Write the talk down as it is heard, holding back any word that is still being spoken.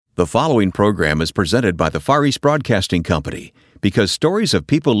The following program is presented by the Far East Broadcasting Company because stories of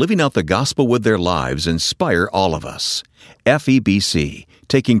people living out the gospel with their lives inspire all of us. FEBC,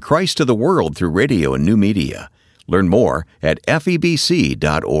 taking Christ to the world through radio and new media. Learn more at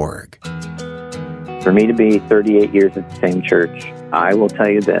febc.org. For me to be 38 years at the same church, I will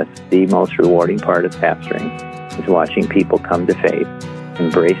tell you this, the most rewarding part of pastoring is watching people come to faith,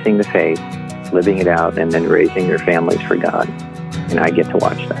 embracing the faith, living it out, and then raising their families for God. And I get to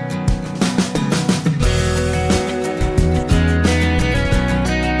watch that.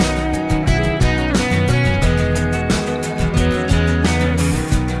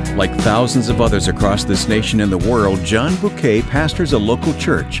 Like thousands of others across this nation and the world, John Bouquet pastors a local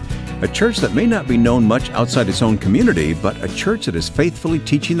church. A church that may not be known much outside its own community, but a church that is faithfully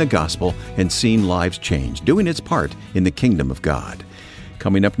teaching the gospel and seeing lives change, doing its part in the kingdom of God.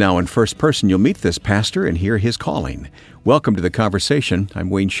 Coming up now in First Person, you'll meet this pastor and hear his calling. Welcome to the conversation.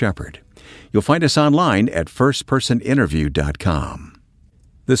 I'm Wayne Shepherd. You'll find us online at firstpersoninterview.com.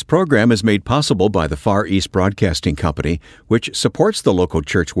 This program is made possible by the Far East Broadcasting Company, which supports the local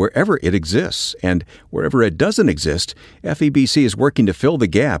church wherever it exists. And wherever it doesn't exist, FEBC is working to fill the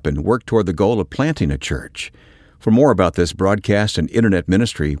gap and work toward the goal of planting a church. For more about this broadcast and internet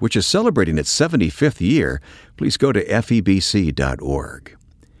ministry, which is celebrating its 75th year, please go to febc.org.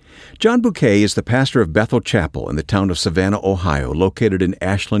 John Bouquet is the pastor of Bethel Chapel in the town of Savannah, Ohio, located in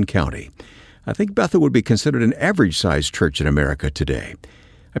Ashland County. I think Bethel would be considered an average-sized church in America today.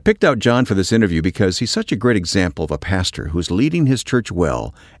 I picked out John for this interview because he's such a great example of a pastor who's leading his church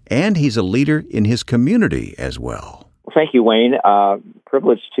well, and he's a leader in his community as well. Thank you, Wayne.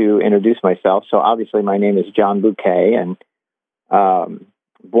 Privileged to introduce myself. So obviously my name is John Bouquet, and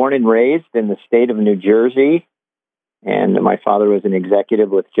born and raised in the state of New Jersey. And my father was an executive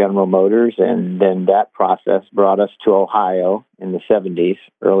with General Motors, and then that process brought us to Ohio in the 70s,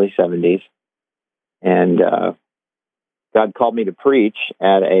 early 70s. And God called me to preach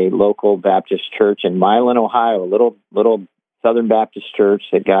at a local Baptist church in Milan, Ohio, a little Southern Baptist church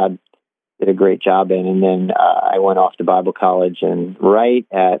that God did a great job in. And then I went off to Bible college, and right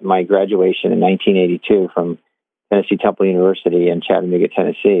at my graduation in 1982 from Tennessee Temple University in Chattanooga,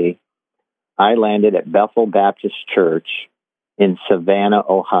 Tennessee, I landed at Bethel Baptist Church in Savannah,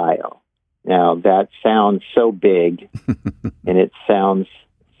 Ohio. Now, that sounds so big, and it sounds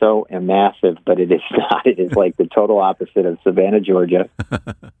so massive, but it is not. It is like the total opposite of Savannah, Georgia.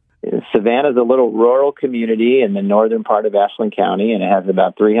 Savannah is a little rural community in the northern part of Ashland County, and it has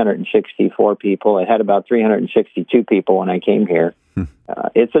about 364 people. It had about 362 people when I came here.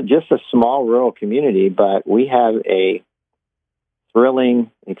 It's just a small rural community, but we have a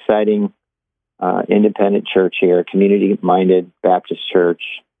thrilling, exciting, independent church here, community-minded Baptist church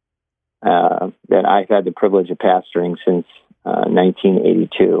that I've had the privilege of pastoring since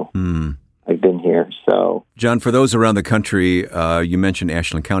 1982. I've been here. So, John, for those around the country, you mentioned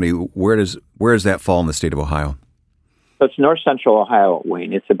Ashland County. Where does that fall in the state of Ohio? So it's north central Ohio,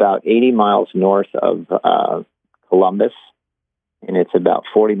 Wayne. It's about 80 miles north of Columbus, and it's about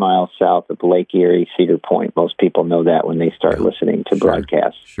 40 miles south of Lake Erie, Cedar Point. Most people know that when they start listening to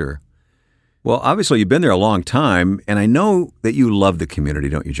broadcasts. Sure. Well, obviously, you've been there a long time, and I know that you love the community,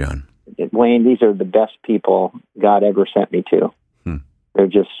 don't you, John? Wayne, these are the best people God ever sent me to. They're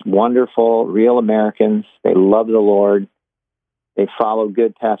just wonderful, real Americans. They love the Lord. They follow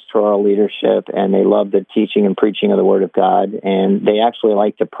good pastoral leadership, and they love the teaching and preaching of the Word of God, and they actually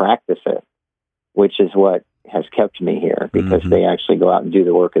like to practice it, which is what has kept me here, because they actually go out and do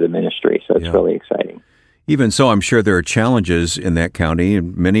the work of the ministry, so it's really exciting. Even so, I'm sure there are challenges in that county,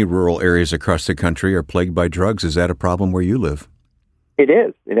 and many rural areas across the country are plagued by drugs. Is that a problem where you live? It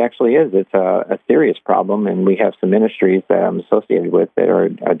is. It actually is. It's a serious problem, and we have some ministries that I'm associated with that are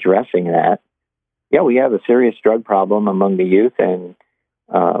addressing that. Yeah, we have a serious drug problem among the youth, and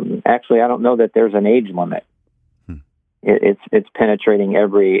actually, I don't know that there's an age limit. It's penetrating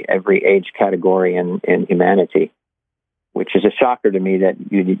every age category in humanity, which is a shocker to me that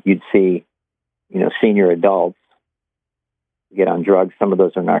you'd see, senior adults get on drugs. Some of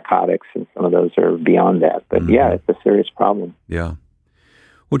those are narcotics, and some of those are beyond that. But yeah, it's a serious problem. Yeah.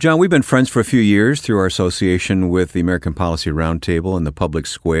 Well, John, we've been friends for a few years through our association with the American Policy Roundtable and the Public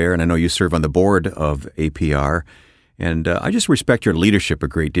Square, and I know you serve on the board of APR, and I just respect your leadership a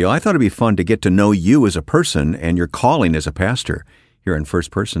great deal. I thought it'd be fun to get to know you as a person and your calling as a pastor here in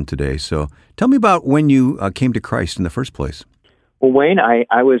First Person today. So tell me about when you came to Christ in the first place. Well, Wayne,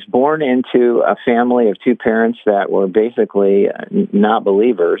 I was born into a family of two parents that were basically not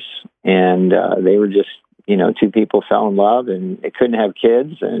believers, and they were just, two people fell in love, and they couldn't have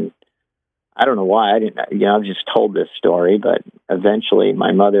kids, and I don't know why I didn't, I was just told this story, but eventually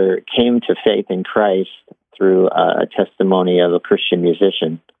my mother came to faith in Christ through a testimony of a Christian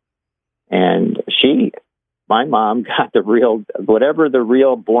musician. And my mom got whatever the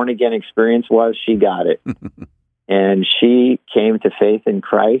real born again experience was, she got it. And she came to faith in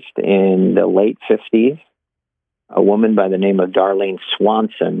Christ in the late 50s. A woman by the name of Darlene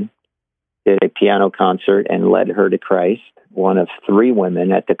Swanson did a piano concert and led her to Christ. One of 3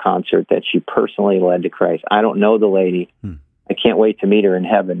 women at the concert that she personally led to Christ. I don't know the lady. I can't wait to meet her in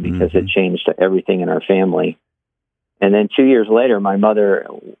heaven because it changed everything in our family. And then 2 years later, my mother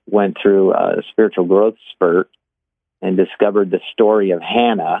went through a spiritual growth spurt and discovered the story of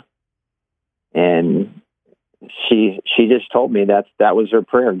Hannah. And she just told me that was her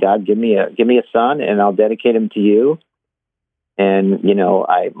prayer. God, give me a son, and I'll dedicate him to you. And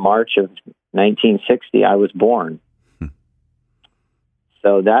March of 1960, I was born.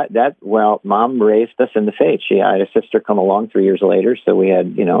 So Mom raised us in the faith. I had a sister come along 3 years later. So we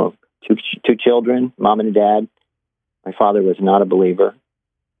had, two children, Mom and Dad. My father was not a believer,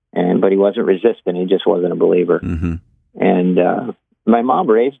 but he wasn't resistant. He just wasn't a believer. Mm-hmm. And my mom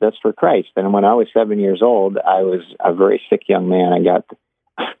raised us for Christ. And when I was 7 years old, I was a very sick young man. I got,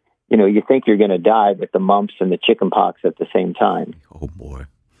 you think you're going to die, but the mumps and the chicken pox at the same time. Oh boy!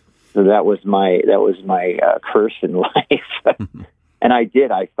 So that was my curse in life. And I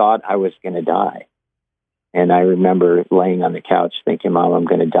thought I was going to die. And I remember laying on the couch thinking, Mom, I'm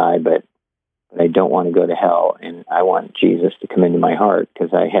going to die, but I don't want to go to hell. And I want Jesus to come into my heart,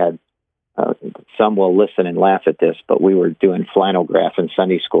 because I had, some will listen and laugh at this, but we were doing flannel graph in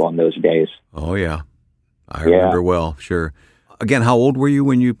Sunday school in those days. Oh, yeah. I remember well, sure. Again, how old were you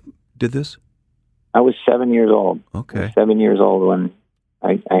when you did this? I was 7 years old. Okay. I was 7 years old when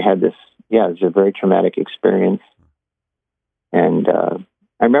I had this. Yeah, it was a very traumatic experience. And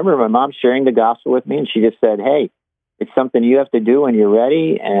I remember my mom sharing the gospel with me, and she just said, hey, it's something you have to do when you're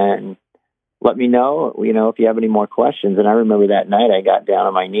ready, and let me know, if you have any more questions. And I remember that night I got down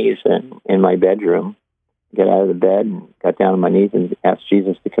on my knees in my bedroom, got out of the bed and got down on my knees and asked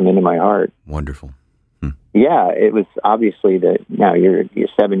Jesus to come into my heart. Wonderful. Yeah, it was obviously that now you're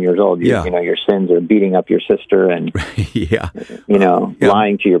 7 years old. Your sins are beating up your sister and,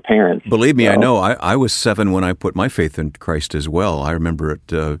 lying to your parents. Believe me, I know. I was 7 when I put my faith in Christ as well. I remember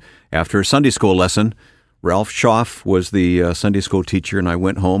it after a Sunday school lesson. Ralph Schaff was the Sunday school teacher, and I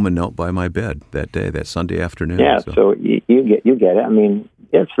went home and knelt by my bed that day, that Sunday afternoon. Yeah, so you get it. I mean,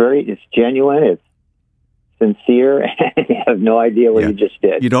 it's genuine, it's sincere, and you have no idea what you just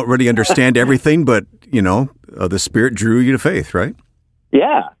did. You don't really understand everything, but, the Spirit drew you to faith, right?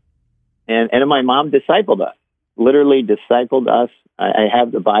 Yeah. And my mom discipled us, literally discipled us. I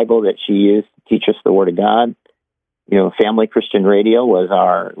have the Bible that she used to teach us the Word of God. Family Christian Radio was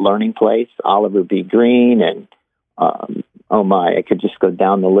our learning place. Oliver B. Green and, I could just go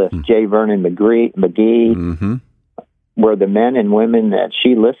down the list. J. Vernon McGee were the men and women that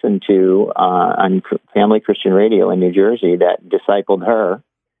she listened to on Family Christian Radio in New Jersey that discipled her.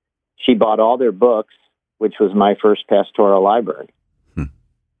 She bought all their books, which was my first pastoral library.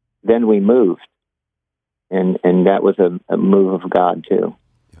 Then we moved, and that was a move of God, too.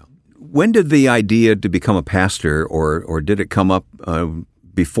 When did the idea to become a pastor, or did it come up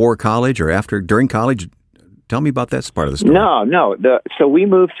before college or during college? Tell me about that part of the story. No. So we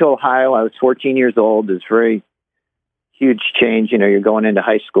moved to Ohio. I was 14 years old. It's very huge change. You're going into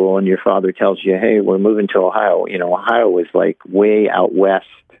high school, and your father tells you, hey, we're moving to Ohio. Ohio was like way out west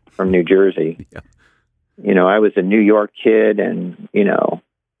from New Jersey. Yeah. I was a New York kid, and,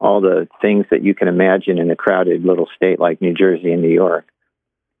 all the things that you can imagine in a crowded little state like New Jersey and New York.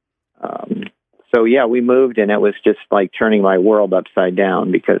 We moved, and it was just like turning my world upside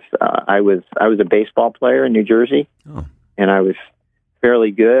down, because I was a baseball player in New Jersey, and I was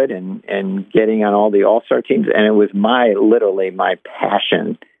fairly good and getting on all the all-star teams, and it was literally my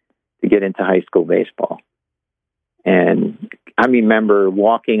passion to get into high school baseball. And I remember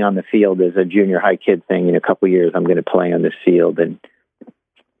walking on the field as a junior high kid saying, in a couple of years, I'm going to play on this field, and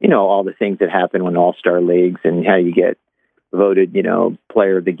all the things that happen when all-star leagues and how you get voted,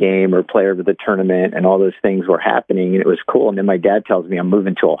 player of the game or player of the tournament, and all those things were happening, and it was cool. And then my dad tells me I'm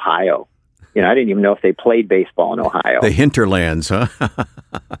moving to Ohio. I didn't even know if they played baseball in Ohio. The hinterlands, huh?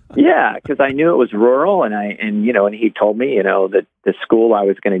 Yeah, because I knew it was rural, and he told me, that the school I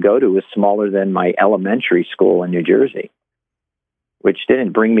was going to go to was smaller than my elementary school in New Jersey, which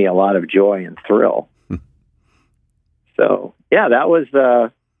didn't bring me a lot of joy and thrill. So, yeah, that was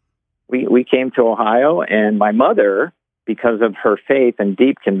we came to Ohio, and my mother, because of her faith and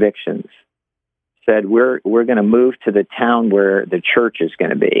deep convictions, said, we're going to move to the town where the church is going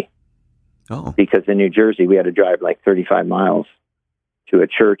to be. because in New Jersey we had to drive like 35 miles to a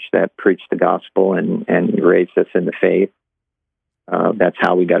church that preached the gospel and raised us in the faith. That's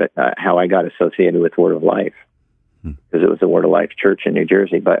how we got how I got associated with Word of Life, because it was a Word of Life church in New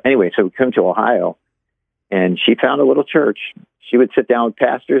Jersey. But anyway, so we come to Ohio, and she found a little church. She would sit down with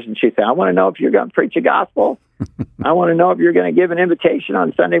pastors, and she'd say, I want to know if you're going to preach the gospel. I want to know if you're going to give an invitation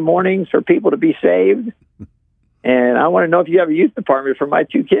on Sunday mornings for people to be saved. And I want to know if you have a youth department for my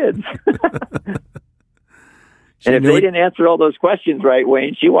 2 kids. And if they didn't answer all those questions right,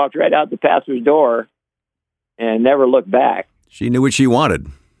 Wayne, she walked right out the pastor's door and never looked back. She knew what she wanted.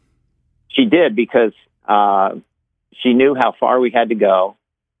 She did, because she knew how far we had to go.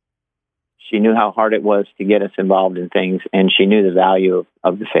 She knew how hard it was to get us involved in things, and she knew the value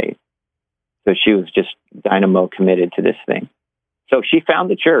of the faith. So she was just dynamo committed to this thing. So she found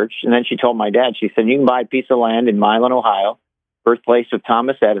the church, and then she told my dad, she said, you can buy a piece of land in Milan, Ohio, birthplace of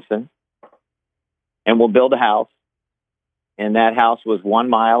Thomas Edison, and we'll build a house. And that house was 1.5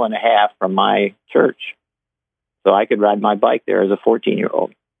 miles from my church. So I could ride my bike there as a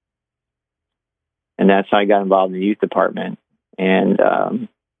 14-year-old. And that's how I got involved in the youth department. And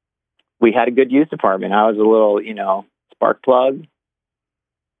we had a good youth department. I was a little, spark plug.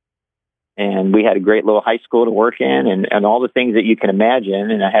 And we had a great little high school to work in, and all the things that you can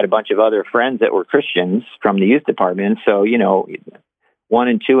imagine. And I had a bunch of other friends that were Christians from the youth department. So, 1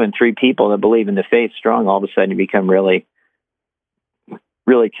 and 2 and 3 people that believe in the faith strong, all of a sudden you become really,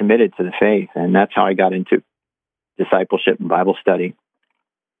 really committed to the faith. And that's how I got into discipleship and Bible study.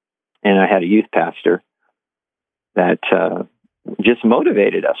 And I had a youth pastor that just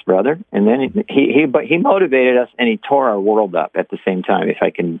motivated us, brother. And then he motivated us, and he tore our world up at the same time, if I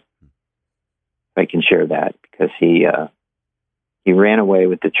can share that, because he ran away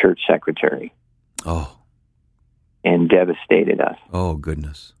with the church secretary. Oh. And devastated us. Oh,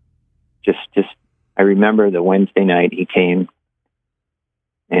 goodness. Just I remember the Wednesday night he came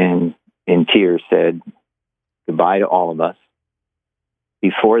and in tears said goodbye to all of us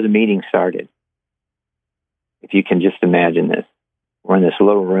before the meeting started. If you can just imagine this. We're in this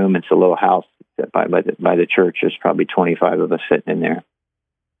little room. It's a little house by the church. There's probably 25 of us sitting in there.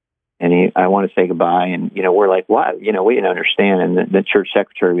 And I want to say goodbye. And, we're like, what? We didn't understand. And the church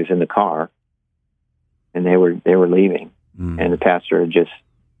secretary was in the car, and they were leaving. And the pastor had just,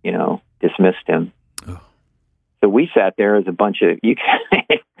 dismissed him. Oh. So we sat there as a bunch of,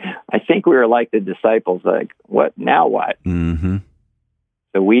 I think we were like the disciples, like, what, now what? Mm-hmm.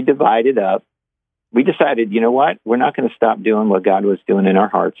 So we divided up. We decided, you know what? We're not going to stop doing what God was doing in our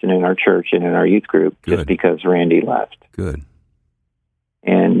hearts and in our church and in our youth group just because Randy left. Good.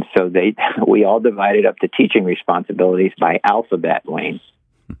 And so we all divided up the teaching responsibilities by alphabet, Wayne.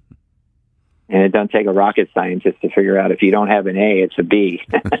 And it doesn't take a rocket scientist to figure out if you don't have an A, it's a B.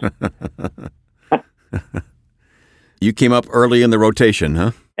 You came up early in the rotation,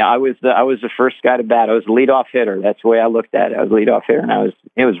 huh? Yeah, I was the first guy to bat. I was the leadoff hitter. That's the way I looked at it. I was the leadoff hitter, and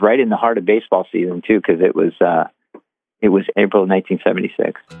it was right in the heart of baseball season too, because it was April of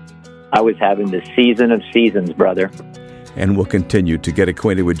 1976. I was having the season of seasons, brother. And we'll continue to get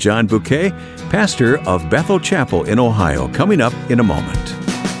acquainted with John Bouquet, pastor of Bethel Chapel in Ohio, coming up in a moment.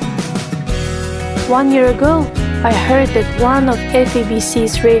 1 year ago, I heard that one of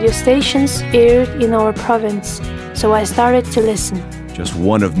FEBC's radio stations aired in our province, so I started to listen. Just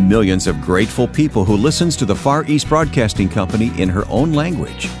one of millions of grateful people who listens to the Far East Broadcasting Company in her own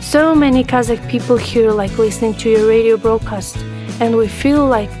language. So many Kazakh people here like listening to your radio broadcast, and we feel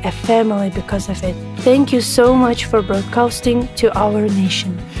like a family because of it. Thank you so much for broadcasting to our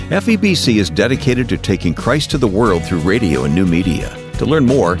nation. FEBC is dedicated to taking Christ to the world through radio and new media. To learn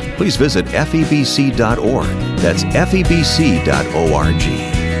more, please visit febc.org. That's febc.org.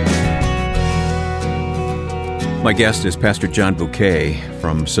 My guest is Pastor John Bouquet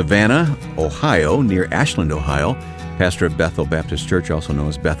from Savannah, Ohio, near Ashland, Ohio, pastor of Bethel Baptist Church, also known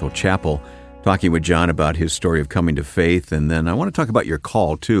as Bethel Chapel, talking with John about his story of coming to faith. And then I want to talk about your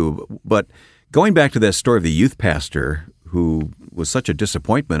call, too. But going back to that story of the youth pastor who was such a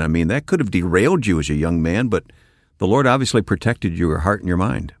disappointment, I mean, that could have derailed you as a young man, but the Lord obviously protected your heart and your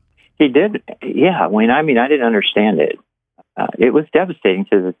mind. He did. Yeah. I didn't understand it. It was devastating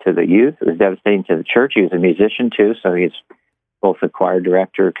to the youth. It was devastating to the church. He was a musician, too, so he's both a choir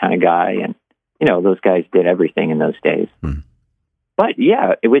director kind of guy. And, those guys did everything in those days. But,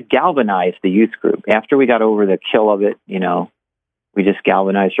 yeah, it would galvanize the youth group. After we got over the kill of it, we just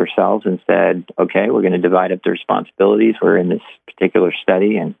galvanized ourselves and said, okay, we're going to divide up the responsibilities. We're in this particular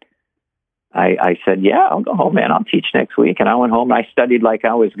study. And I said, yeah, I'll go home, man. I'll teach next week. And I went home and I studied like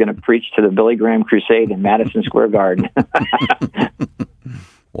I was going to preach to the Billy Graham Crusade in Madison Square Garden.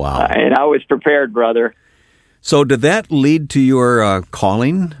 Wow. And I was prepared, brother. So did that lead to your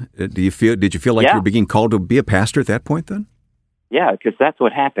calling? Did you feel like you were being called to be a pastor at that point then? Yeah, because that's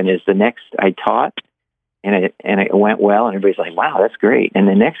what happened is the next I taught, and it went well, and everybody's like, wow, that's great. And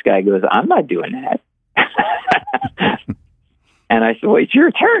the next guy goes, I'm not doing that. And I said, well, it's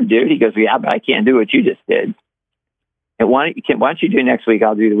your turn, dude. He goes, yeah, but I can't do what you just did. And why don't you do next week?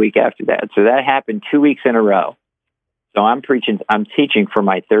 I'll do the week after that. So that happened 2 weeks in a row. So I'm teaching for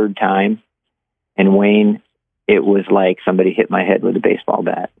my third time. And Wayne, it was like somebody hit my head with a baseball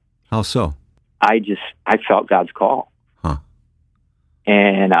bat. How so? I felt God's call. Huh.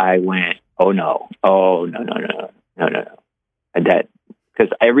 And I went, oh no. Because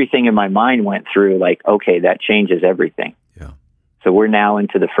everything in my mind went through like, okay, that changes everything. Yeah. So we're now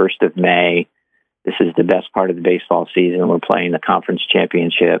into the 1st of May. This is the best part of the baseball season. We're playing the conference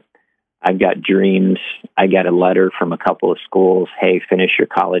championship. I've got dreams. I got a letter from a couple of schools. Hey, finish your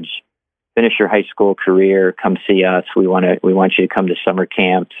high school career. Come see us. We want you to come to summer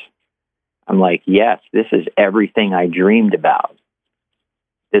camps. I'm like, yes, this is everything I dreamed about.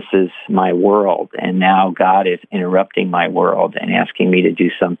 This is my world. And now God is interrupting my world and asking me to do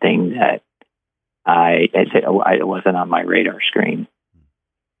something that it wasn't on my radar screen.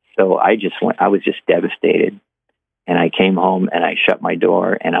 So I was just devastated. And I came home and I shut my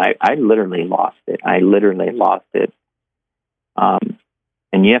door and I literally lost it.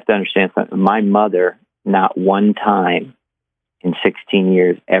 And you have to understand something. My mother, not one time in 16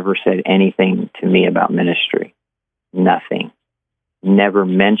 years, ever said anything to me about ministry. Nothing. Never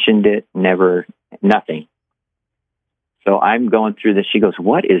mentioned it. Nothing. So I'm going through this. She goes,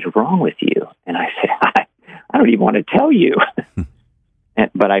 what is wrong with you? And I said, I don't even want to tell you.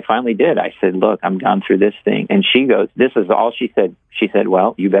 But I finally did. I said, look, I'm gone through this thing. And she goes, this is all she said. She said,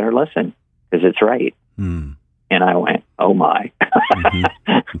 well, you better listen because it's right. And I went, oh my.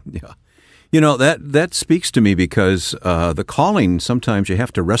 Yeah. You know, that speaks to me because the calling, sometimes you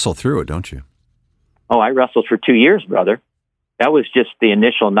have to wrestle through it, don't you? Oh, I wrestled for 2 years, brother. That was just the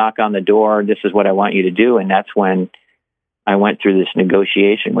initial knock on the door. This is what I want you to do. And that's when I went through this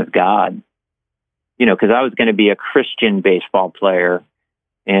negotiation with God, because I was going to be a Christian baseball player.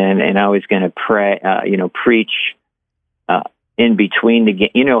 And I was going to preach in between the game.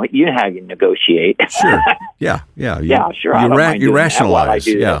 You know how you negotiate. Sure. Yeah. Sure. You rationalize.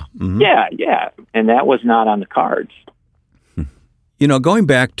 Yeah. Mm-hmm. Yeah. And that was not on the cards. Going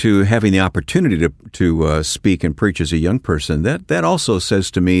back to having the opportunity to speak and preach as a young person, that also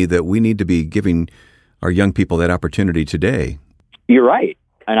says to me that we need to be giving our young people that opportunity today. You're right.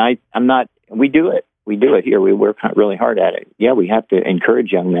 And I'm not. We do it. We do it here. We work really hard at it. Yeah, we have to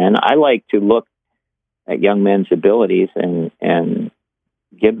encourage young men. I like to look at young men's abilities and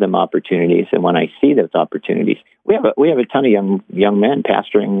give them opportunities. And when I see those opportunities, we have a ton of young men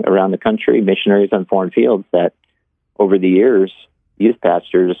pastoring around the country, missionaries on foreign fields that over the years, youth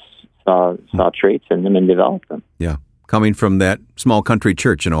pastors saw traits in them and developed them. Yeah, coming from that small country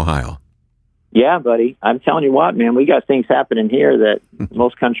church in Ohio. Yeah, buddy. I'm telling you what, man, we got things happening here that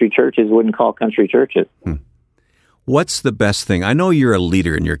most country churches wouldn't call country churches. What's the best thing? I know you're a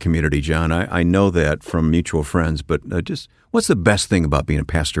leader in your community, John. I know that from mutual friends, but just what's the best thing about being a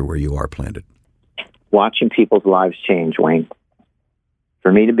pastor where you are planted? Watching people's lives change, Wayne.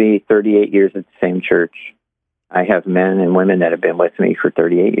 For me to be 38 years at the same church, I have men and women that have been with me for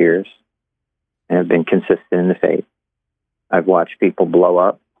 38 years and have been consistent in the faith. I've watched people blow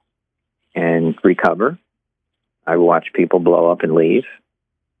up and recover. I watch people blow up and leave.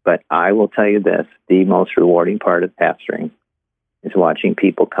 But I will tell you this, the most rewarding part of pastoring is watching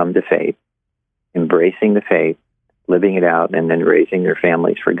people come to faith, embracing the faith, living it out, and then raising their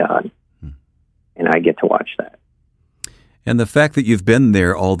families for God. And I get to watch that. And the fact that you've been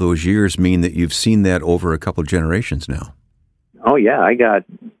there all those years mean that you've seen that over a couple of generations now. Oh, yeah. I got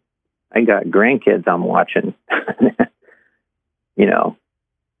grandkids I'm watching.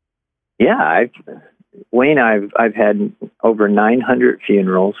 Yeah, I've had over 900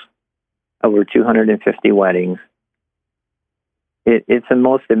 funerals, over 250 weddings. It's the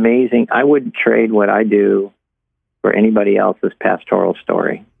most amazing. I wouldn't trade what I do for anybody else's pastoral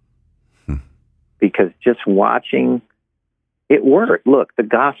story. Because just watching it work. Look, the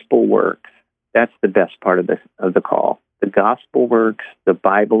gospel works. That's the best part of the call. The gospel works. The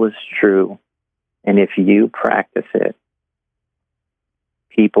Bible is true. And if you practice it,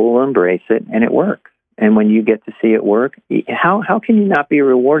 people will embrace it, and it works. And when you get to see it work, how can you not be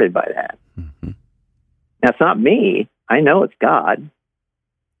rewarded by that? Mm-hmm. Now, it's not me. I know it's God.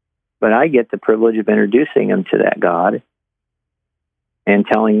 But I get the privilege of introducing them to that God. and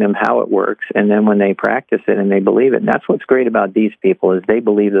telling them how it works. And then when they practice it and they believe it, and that's what's great about these people is they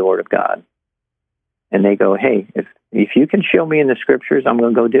believe the Word of God. And they go, hey, if you can show me in the Scriptures, I'm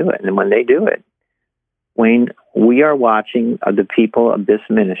going to go do it. And when they do it, Wayne, we are watching the people of this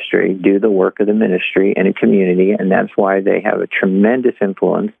ministry do the work of the ministry in a community, and that's why they have a tremendous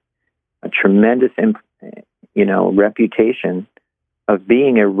influence, a tremendous, reputation of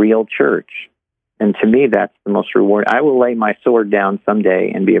being a real church. And to me, that's the most rewarding. I will lay my sword down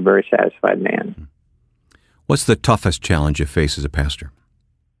someday and be a very satisfied man. What's the toughest challenge you face as a pastor?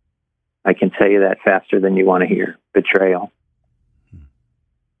 I can tell you that faster than you want to hear. Betrayal.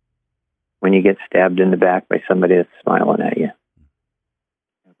 When you get stabbed in the back by somebody that's smiling at you.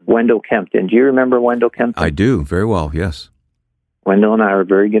 Wendell Kempton. Do you remember Wendell Kempton? I do, very well, yes. Wendell and I were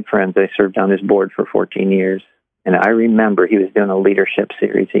very good friends. I served on his board for 14 years. And I remember he was doing a leadership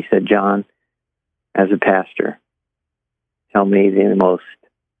series. He said, John, as a pastor, tell me the most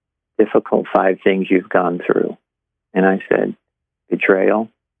difficult 5 things you've gone through. And I said, betrayal,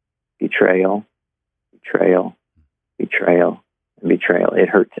 betrayal, betrayal, betrayal, and betrayal. It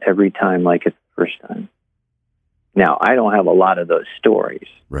hurts every time like it's the first time. Now, I don't have a lot of those stories.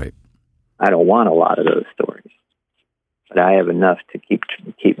 Right. I don't want a lot of those stories. But I have enough to keep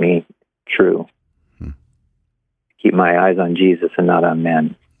me true. Keep my eyes on Jesus and not on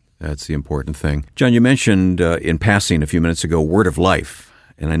men. That's the important thing. John, you mentioned in passing a few minutes ago, Word of Life.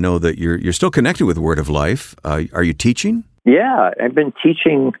 And I know that you're still connected with Word of Life. Are you teaching? Yeah, I've been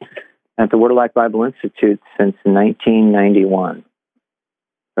teaching at the Word of Life Bible Institute since 1991.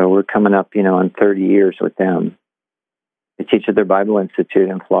 So we're coming up, on 30 years with them. I teach at their Bible Institute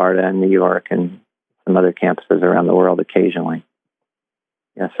in Florida and New York and some other campuses around the world occasionally.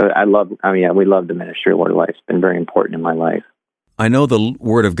 Yeah, so we love the ministry of Word of Life. It's been very important in my life. I know the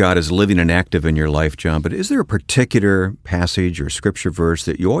Word of God is living and active in your life, John, but is there a particular passage or scripture verse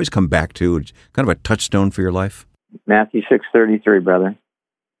that you always come back to, it's kind of a touchstone for your life? Matthew 6:33, brother.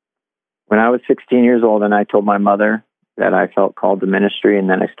 When I was 16 years old and I told my mother that I felt called to ministry and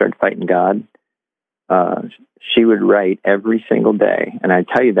then I started fighting God, she would write every single day. And I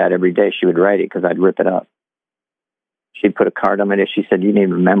tell you that every day she would write it because I'd rip it up. She'd put a card on my desk. She said, you need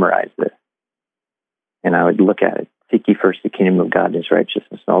to memorize this. And I would look at it. Seek ye first the kingdom of God and his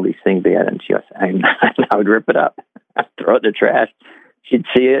righteousness, and all these things be added unto you. I would rip it up. I'd throw it in the trash. She'd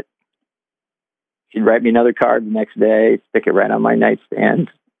see it. She'd write me another card the next day, stick it right on my nightstand.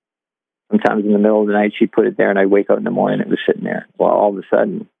 Sometimes in the middle of the night, she'd put it there, and I'd wake up in the morning, and it was sitting there. Well, all of a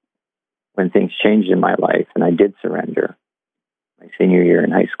sudden, when things changed in my life, and I did surrender my senior year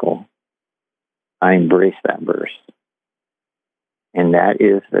in high school, I embraced that verse. And that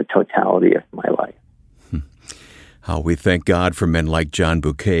is the totality of my life. How we thank God for men like John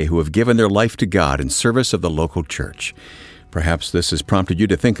Bouquet who have given their life to God in service of the local church. Perhaps this has prompted you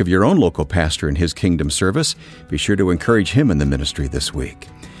to think of your own local pastor in his kingdom service. Be sure to encourage him in the ministry this week.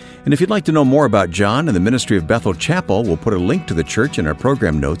 And if you'd like to know more about John and the ministry of Bethel Chapel, we'll put a link to the church in our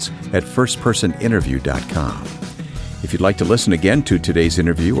program notes at firstpersoninterview.com. If you'd like to listen again to today's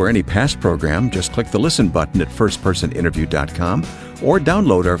interview or any past program, just click the listen button at firstpersoninterview.com or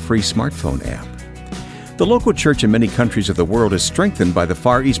download our free smartphone app. The local church in many countries of the world is strengthened by the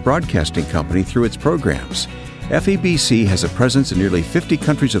Far East Broadcasting Company through its programs. FEBC has a presence in nearly 50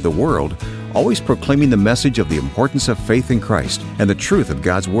 countries of the world, always proclaiming the message of the importance of faith in Christ and the truth of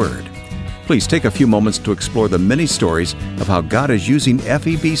God's Word. Please take a few moments to explore the many stories of how God is using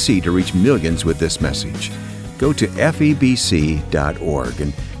FEBC to reach millions with this message. Go to FEBC.org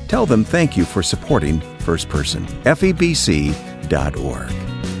and tell them thank you for supporting First Person. FEBC.org.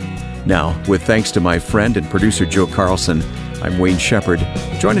 Now, with thanks to my friend and producer Joe Carlson, I'm Wayne Shepherd.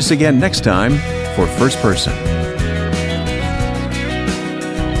 Join us again next time for First Person.